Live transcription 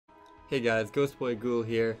Hey guys, Ghostboy Ghoul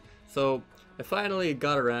here. So, I finally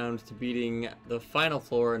got around to beating the final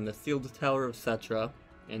floor in the Sealed Tower of Cetra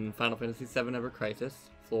in Final Fantasy VII Ever Crisis,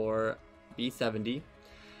 floor B70.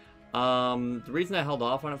 The reason I held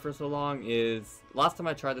off on it for so long is, last time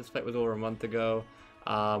I tried this fight was over a month ago.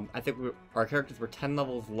 I think our characters were 10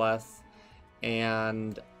 levels less,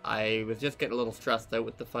 and I was just getting a little stressed out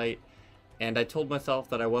with the fight. And I told myself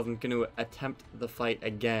that I wasn't going to attempt the fight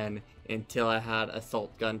again until I had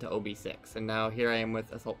Assault Gun to OB6. And now here I am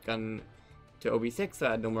with Assault Gun to OB6, so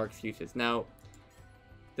I had no more excuses. Now,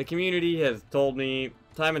 the community has told me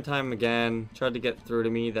time and time again, tried to get through to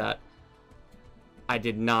me that I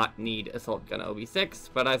did not need Assault Gun to OB6,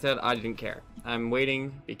 but I said I didn't care. I'm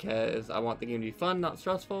waiting because I want the game to be fun, not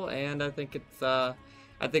stressful, and I think it was a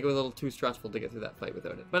little too stressful to get through that fight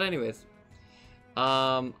without it. But anyways,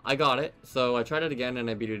 I got it, so I tried it again and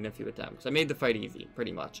I beat it in a few attempts. I made the fight easy,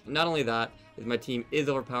 pretty much. Not only that, is my team is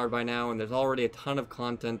overpowered by now, and there's already a ton of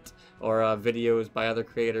content or videos by other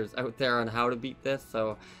creators out there on how to beat this,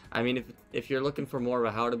 so, I mean, if you're looking for more of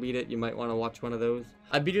a how to beat it, you might want to watch one of those.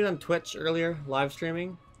 I beat it on Twitch earlier, live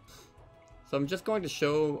streaming, so I'm just going to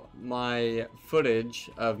show my footage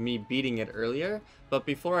of me beating it earlier, but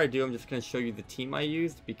before I do, I'm just going to show you the team I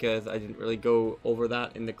used, because I didn't really go over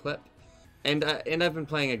that in the clip. And I've been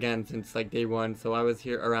playing again since like day one, so I was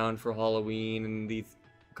here around for Halloween and these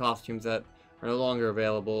costumes that are no longer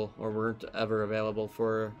available or weren't ever available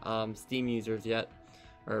for Steam users yet,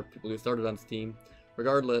 or people who started on Steam.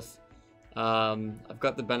 Regardless, I've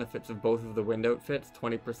got the benefits of both of the wind outfits: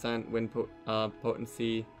 20% wind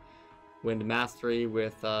potency, wind mastery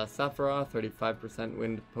with Sephiroth, 35%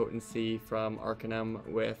 wind potency from Arcanum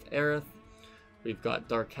with Aerith. We've got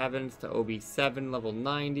Dark Heavens to OB7 level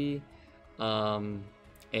 90.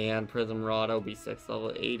 And Prism Rod OB6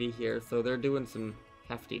 level 80 here, so they're doing some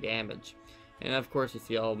hefty damage. And of course you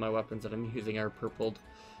see all of my weapons that I'm using are purpled,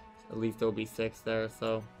 at least OB6 there,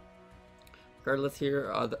 so regardless, here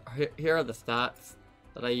are the stats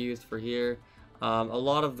that I used for here. A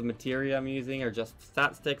lot of the materia I'm using are just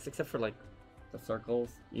stat sticks, except for like the circles,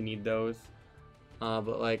 you need those,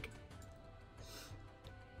 but like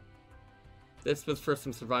this was for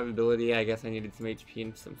some survivability. I guess I needed some HP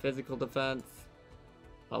and some physical defense.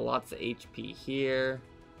 Lots of HP here.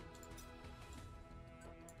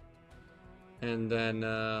 And then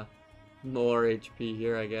more HP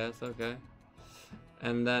here, I guess. Okay.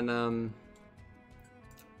 And then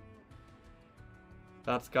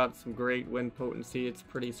that's got some great wind potency. It's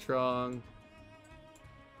pretty strong.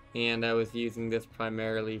 And I was using this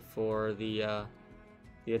primarily for the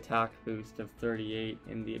attack boost of 38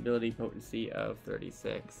 and the ability potency of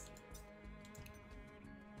 36.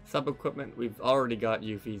 Sub-equipment, we've already got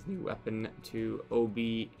Yuffie's new weapon to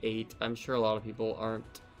OB8. I'm sure a lot of people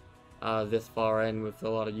aren't this far in with a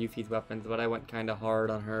lot of Yuffie's weapons, but I went kind of hard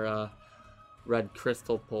on her red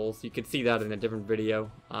crystal pulse. You could see that in a different video,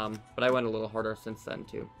 but I went a little harder since then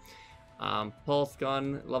too. Pulse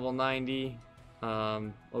gun, level 90,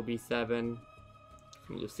 OB7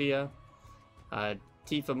 from Lucia.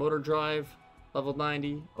 Tifa motor drive, level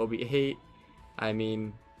 90, OB8. I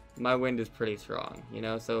mean, my wind is pretty strong, you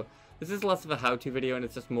know, so this is less of a how-to video and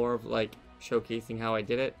it's just more of like showcasing how I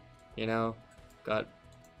did it, you know. Got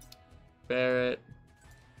Barret,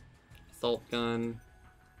 assault gun,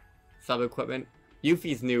 sub-equipment.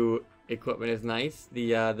 Yuffie's new equipment is nice.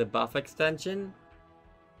 The buff extension,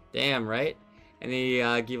 damn right, and they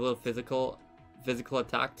give a little physical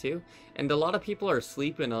attack too. And a lot of people are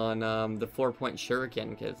sleeping on the 4-point shuriken,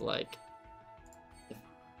 because like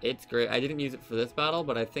it's great. I didn't use it for this battle,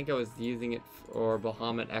 but I think I was using it for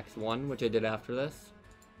Behemoth X1, which I did after this.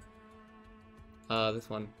 This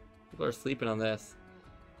one, people are sleeping on this.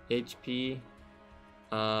 HP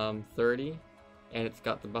 30, and it's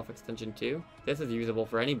got the buff extension too. This is usable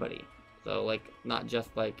for anybody, so like not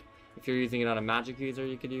just like if you're using it on a magic user,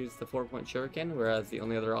 you could use the 4-point shuriken, whereas the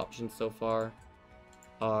only other options so far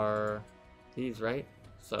are these, right?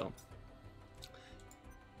 So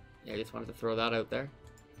yeah, I just wanted to throw that out there.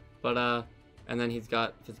 But and then he's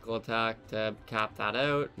got physical attack to cap that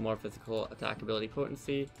out, more physical attack ability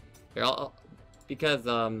potency here. Because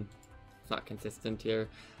it's not consistent here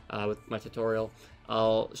with my tutorial,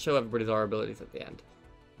 I'll show everybody's R abilities at the end.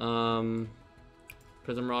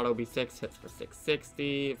 Prism Rod OB6 hits for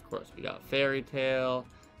 660. Of course, we got Fairy Tail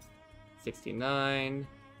 69.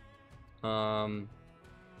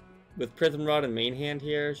 With Prism Rod in main hand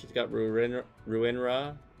here, she's got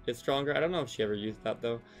Ruinra is stronger. I don't know if she ever used that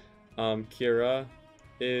though. Kira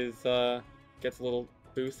is gets a little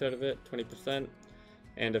boost out of it, 20%.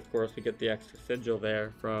 And of course we get the extra sigil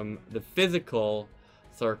there from the physical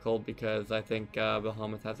circle because I think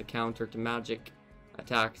Behemoth has a counter to magic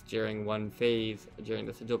attacks during one phase, during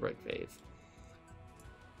the sigil break phase.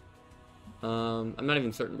 I'm not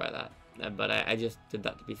even certain by that, but I just did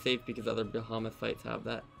that to be safe because other Behemoth fights have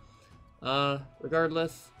that.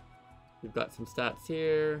 Regardless, we've got some stats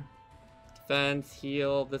here. Defense,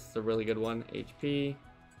 heal, this is a really good one. HP.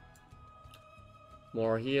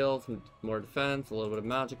 More heals, more defense, a little bit of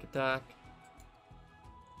magic attack.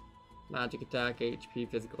 Magic attack, HP,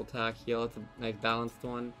 physical attack, heal, it's a nice balanced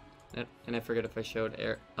one. And I forget if I showed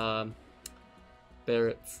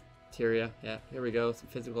Barret's Tyria. Yeah, here we go, some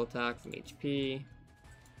physical attacks, some HP.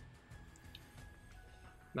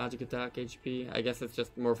 Magic attack, HP, I guess it's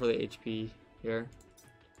just more for the HP here.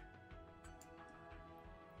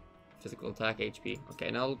 Physical attack, HP. Okay,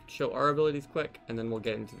 now I'll show our abilities quick, and then we'll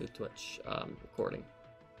get into the Twitch recording.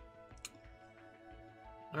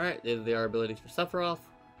 Alright, these are our abilities for Sephiroth.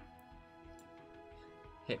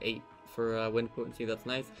 Hit 8 for wind potency, that's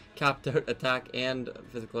nice. Capped out attack and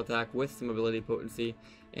physical attack with some ability potency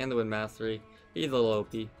and the wind mastery. He's a little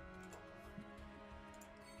OP.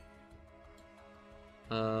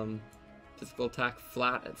 Physical attack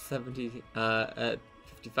flat at 70, at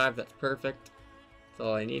 55, that's perfect. That's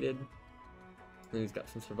all I needed. And he's got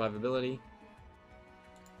some survivability.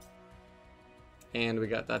 And we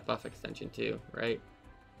got that buff extension too, right?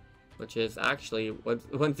 Which is actually,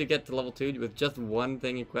 once you get to level 2 with just one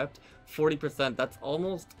thing equipped, 40%, that's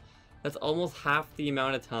almost half the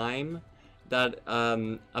amount of time that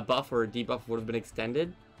a buff or a debuff would have been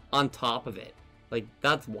extended on top of it. Like,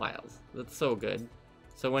 that's wild. That's so good.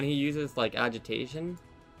 So when he uses, like, agitation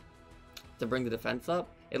to bring the defense up,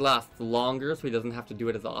 it lasts longer, so he doesn't have to do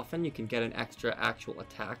it as often. You can get an extra actual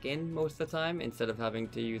attack in most of the time, instead of having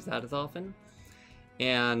to use that as often.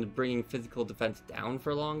 And bringing physical defense down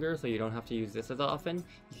for longer, so you don't have to use this as often.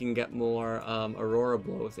 You can get more Aurora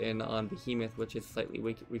blows in on Behemoth, which is slightly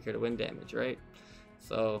weaker to wind damage, right?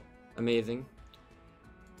 So, amazing.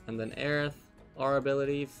 And then Aerith, our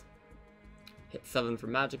abilities. Hit 7 for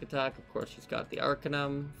magic attack. Of course, she's got the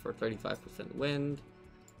Arcanum for 35% wind.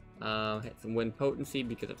 Hit some wind potency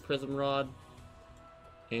because of Prism Rod.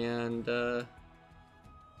 And some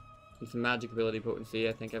magic ability potency.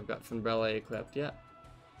 I think I've got Umbrella equipped, yeah.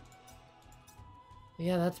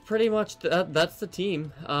 Yeah, that's pretty much, that's the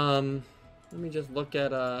team. Let me just look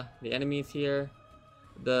at the enemies here.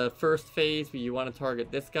 The first phase, you want to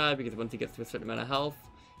target this guy because once he gets to a certain amount of health,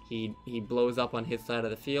 he blows up on his side of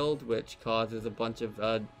the field, which causes a bunch of,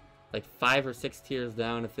 like 5 or 6 tiers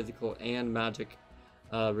down of physical and magic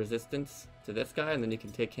resistance to this guy, and then you can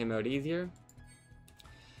take him out easier.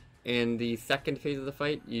 In the second phase of the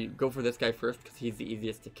fight, you go for this guy first because he's the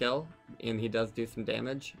easiest to kill, and he does do some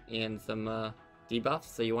damage and some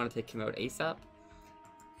debuffs, so you want to take him out ASAP.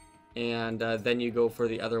 And then you go for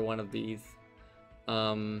the other one of these,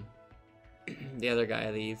 the other guy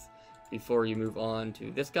of these, before you move on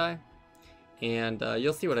to this guy. And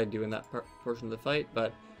you'll see what I do in that portion of the fight,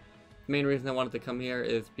 but the main reason I wanted to come here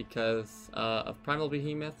is because of Primal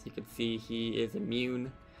Behemoth. You can see he is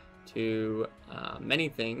immune to many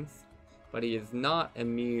things, but he is not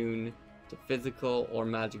immune to physical or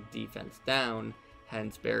magic defense down,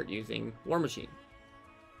 hence Barret using War Machine.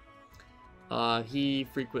 He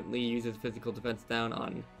frequently uses physical defense down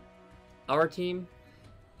on our team,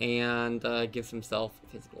 and gives himself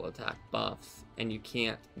physical attack buffs, and you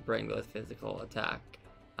can't bring those physical attack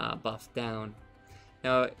buffs down.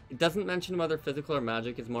 Now, it doesn't mention whether physical or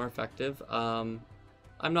magic is more effective.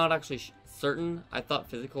 I'm not actually certain. I thought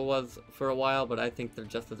physical was for a while, but I think they're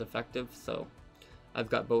just as effective, so I've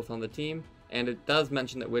got both on the team. And it does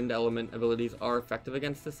mention that wind element abilities are effective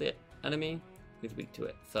against this enemy. He's weak to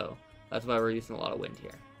it, so that's why we're using a lot of wind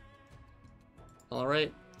here.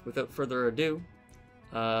 Alright, without further ado,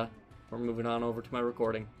 we're moving on over to my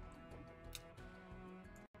recording.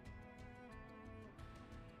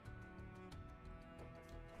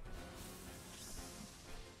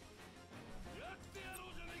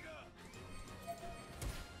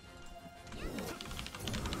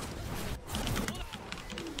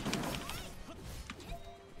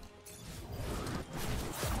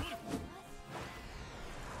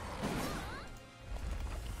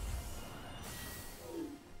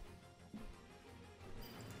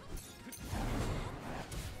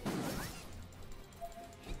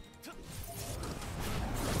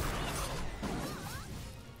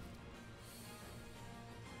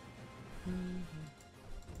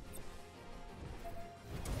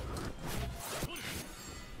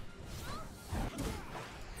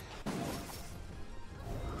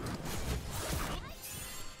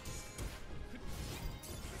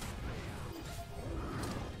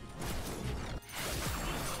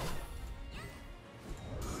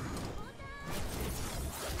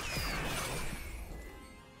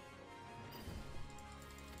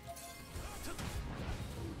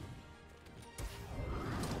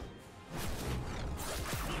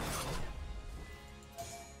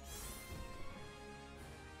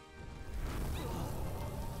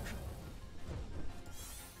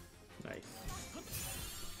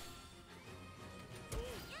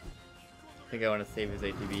 think I want to save his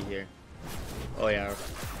ATB here. Oh yeah,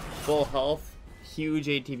 full health, huge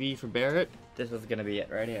ATB for Barret. This is gonna be it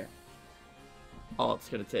right here. All it's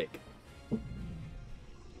gonna take.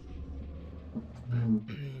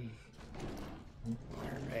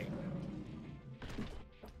 Alright.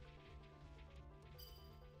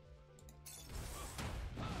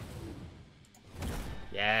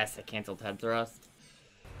 Yes, I canceled head thrust.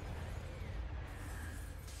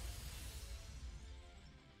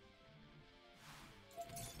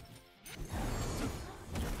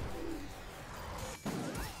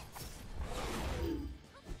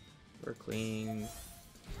 We're clean.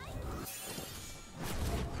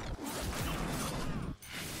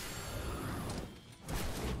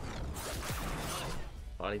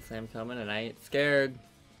 Body slam coming and I ain't scared.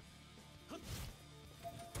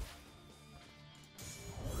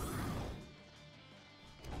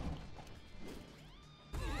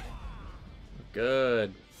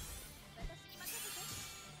 Good.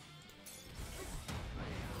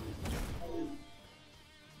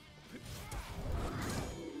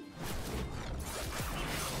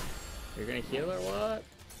 You're gonna heal or what?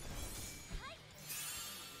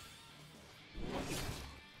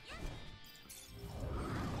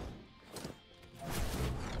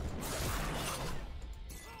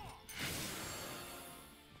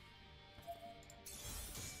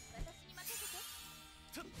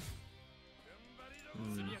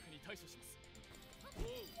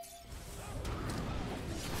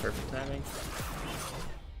 Perfect timing.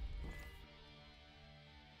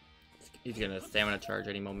 He's gonna stamina charge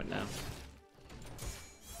any moment now.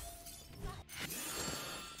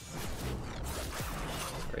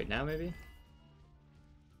 Right now, maybe?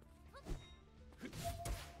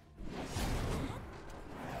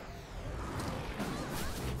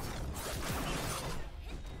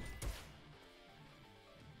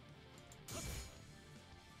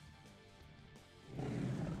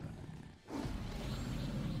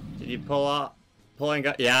 Did you pull off?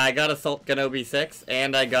 Yeah, I got Assault Gun OB6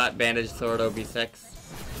 and I got Bandage Sword OB6.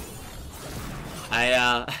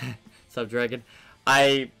 Sub-Dragon.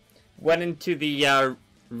 I went into the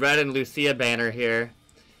Red and Lucia banner here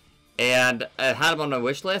and I had them on my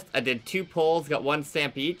wish list. I did 2 pulls, got 1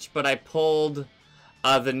 stamp each, but I pulled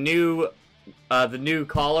the new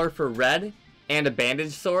collar for Red and a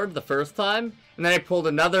Bandage Sword the first time, and then I pulled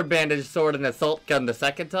another Bandage Sword and Assault Gun the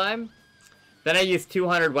second time. Then I used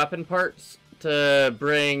 200 weapon parts to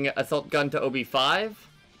bring Assault Gun to OB5,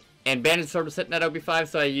 and Bandage Sword was sitting at OB5,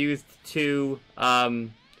 so I used two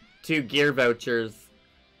gear vouchers,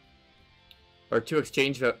 or 2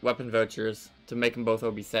 exchange weapon vouchers to make them both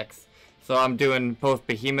OB6. So I'm doing both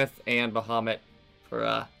Behemoth and Bahamut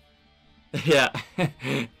for, yeah.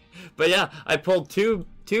 But yeah, I pulled two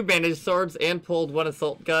Bandage Swords and pulled 1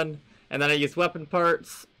 Assault Gun, and then I used weapon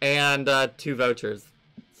parts and 2 vouchers.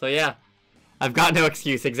 So yeah. I've got no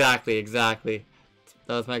excuse, exactly. That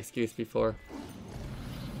was my excuse before.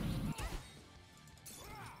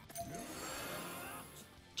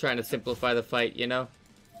 Trying to simplify the fight, you know?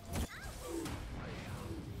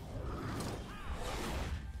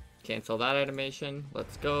 Cancel that animation,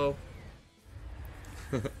 let's go.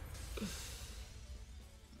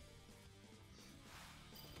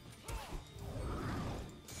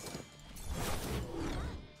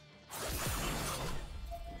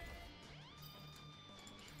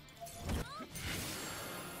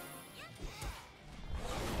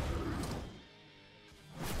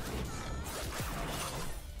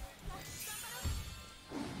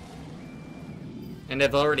 And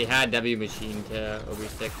I've already had W Machine to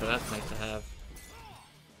OB6, so that's nice to have.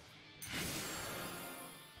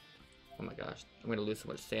 Oh my gosh, I'm gonna lose so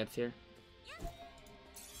much stance here.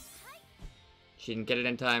 She didn't get it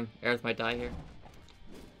in time. Aerith might die here.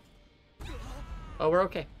 Oh, we're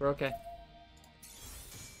okay. We're okay.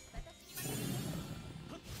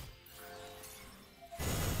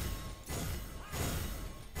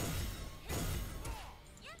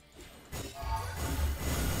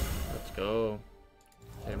 Let's go.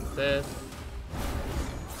 Hit him with this.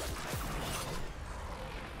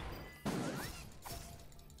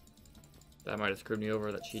 That might have screwed me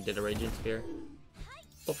over that she did a Raging Spear.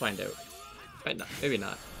 We'll find out. Might not. Maybe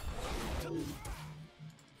not.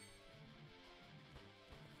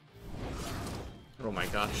 Oh my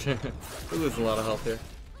gosh. We're losing a lot of health here.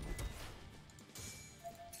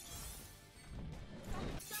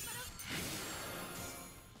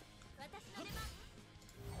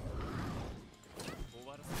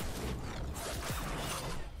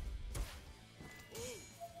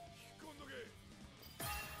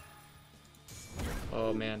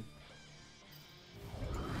 Oh man.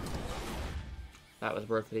 That was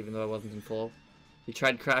worth it even though I wasn't in full. He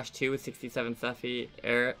tried Crash 2 with 67 Sephi,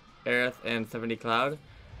 Aerith, and 70 Cloud.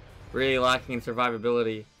 Really lacking in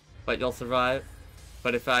survivability, but you'll survive.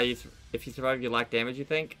 But if you survive, you lack damage, you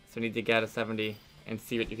think? So you need to get a 70 and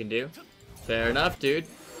see what you can do. Fair enough, dude.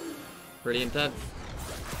 Pretty intense.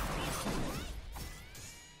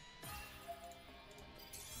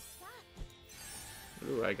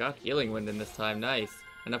 Ooh, I got Healing Wind in this time. Nice.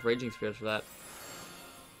 Enough Raging Spears for that.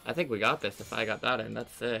 I think we got this if I got that in.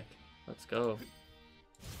 That's sick. Let's go.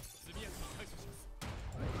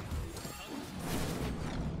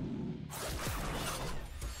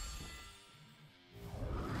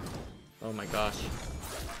 Oh my gosh.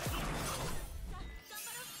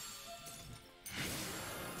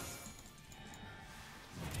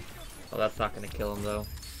 Oh, that's not gonna kill him though.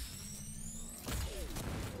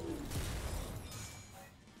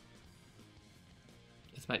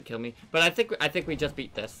 This might kill me, but I think we just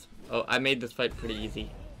beat this. Oh, I made this fight pretty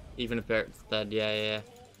easy, even if Barret's dead. Yeah.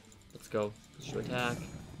 Let's go. Should attack.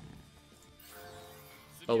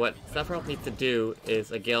 Oh, what Sephiroth needs to do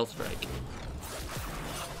is a Gale Strike.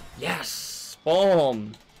 Yes!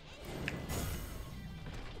 Boom!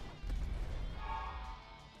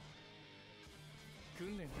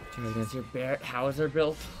 Dude, is your Barret Hauser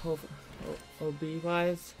built OB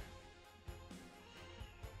wise?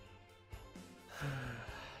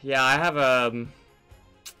 Yeah, I have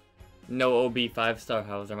no OB 5-star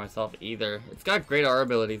Hauser myself either. It's got great R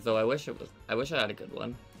abilities though. I wish I had a good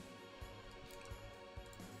one.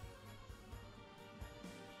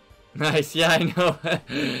 Nice, yeah, I know.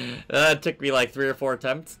 That took me like 3 or 4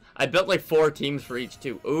 attempts. I built like 4 teams for each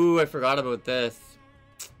too. Ooh, I forgot about this.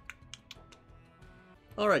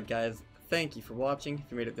 Alright guys, thank you for watching. If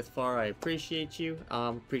you made it this far, I appreciate you.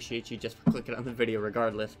 Appreciate you just for clicking on the video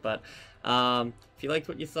regardless. But if you liked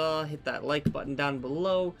what you saw, hit that like button down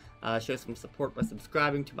below. Show some support by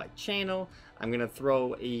subscribing to my channel. I'm going to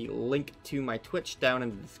throw a link to my Twitch down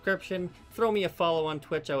in the description. Throw me a follow on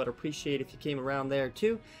Twitch. I would appreciate if you came around there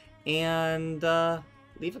too. And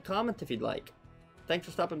leave a comment if you'd like. Thanks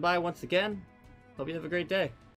for stopping by once again. Hope you have a great day.